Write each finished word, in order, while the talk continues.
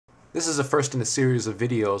This is the first in a series of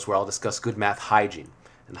videos where I'll discuss good math hygiene.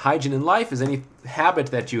 And hygiene in life is any habit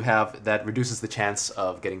that you have that reduces the chance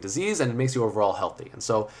of getting disease and it makes you overall healthy. And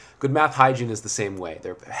so good math hygiene is the same way.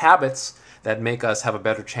 They're habits that make us have a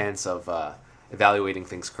better chance of evaluating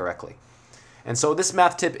things correctly. And so this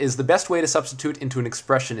math tip is the best way to substitute into an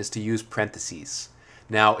expression is to use parentheses.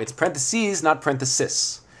 Now it's parentheses, not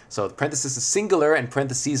parenthesis. So the parenthesis is singular and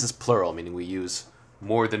parentheses is plural, meaning we use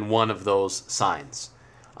more than one of those signs.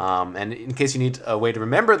 And in case you need a way to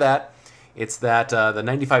remember that, it's that the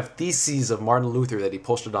 95 Theses of Martin Luther that he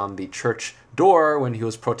posted on the church door when he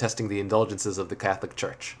was protesting the indulgences of the Catholic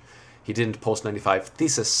Church. He didn't post 95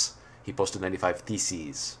 Theses, he posted 95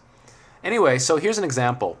 Theses. Anyway, so here's an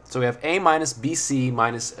example. So we have a minus bc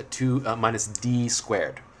minus d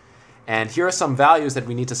squared. And here are some values that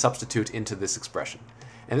we need to substitute into this expression.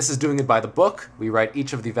 And this is doing it by the book. We write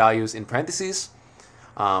each of the values in parentheses.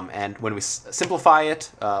 And when we simplify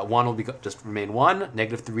it, 1 will just remain 1.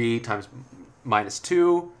 Negative 3 times minus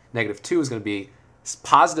 2. Negative 2 is going to be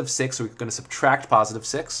positive 6, so we're going to subtract positive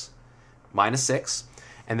 6. Minus 6.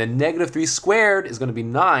 And then negative 3 squared is going to be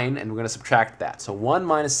 9, and we're going to subtract that. So 1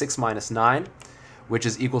 minus 6 minus 9, which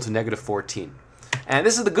is equal to negative 14. And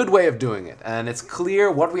this is the good way of doing it. And it's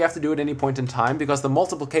clear what we have to do at any point in time because the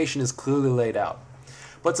multiplication is clearly laid out.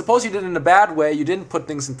 But suppose you did it in a bad way, you didn't put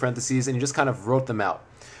things in parentheses, and you just kind of wrote them out.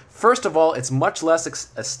 First of all, it's much less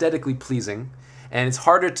aesthetically pleasing, and it's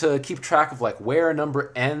harder to keep track of like where a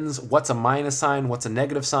number ends, what's a minus sign, what's a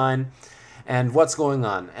negative sign, and what's going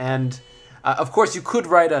on. And of course, you could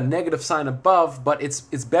write a negative sign above, but it's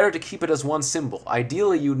better to keep it as one symbol.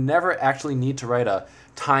 Ideally, you never actually need to write a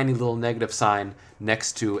tiny little negative sign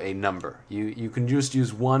next to a number. You can just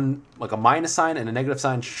use one, like a minus sign, and a negative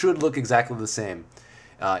sign should look exactly the same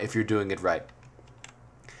if you're doing it right.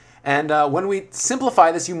 And when we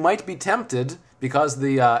simplify this, you might be tempted, because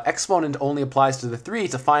the exponent only applies to the 3,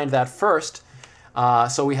 to find that first.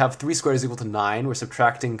 So we have 3 squared is equal to 9. We're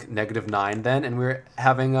subtracting negative 9 then, and we're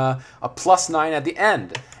having a plus 9 at the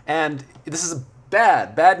end. And this is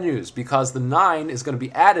bad news, because the 9 is going to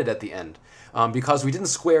be added at the end. Because we didn't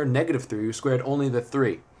square negative 3, we squared only the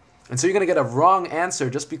 3. And so you're going to get a wrong answer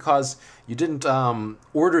just because you didn't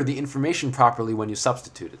order the information properly when you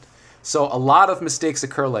substituted. So a lot of mistakes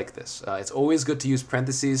occur like this. It's always good to use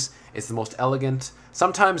parentheses. It's the most elegant.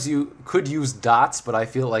 Sometimes you could use dots, but I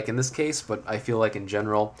feel like in this case, but I feel like in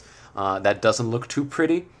general, that doesn't look too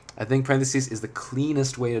pretty. I think parentheses is the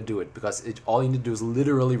cleanest way to do it because all you need to do is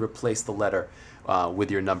literally replace the letter with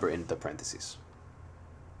your number in the parentheses.